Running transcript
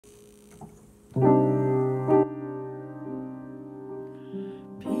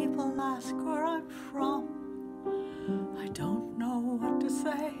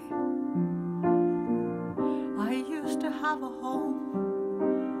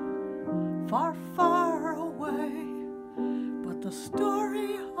far, far away. But the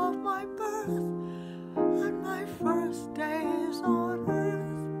story of my birth and my first days on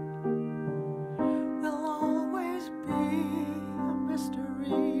earth will always be a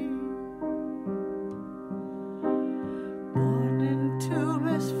mystery. Born into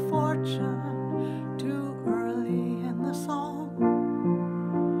misfortune, too early in the song,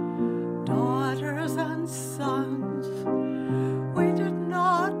 daughters and sons, we did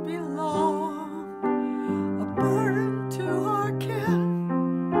not belong. A burden to our kin,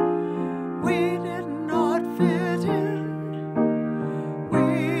 we did not fit in.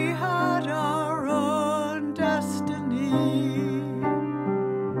 We had our own destiny.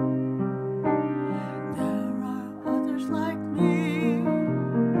 There are others like me.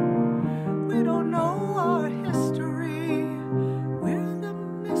 We don't know our history. We're the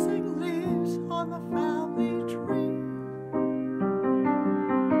missing leaves on the family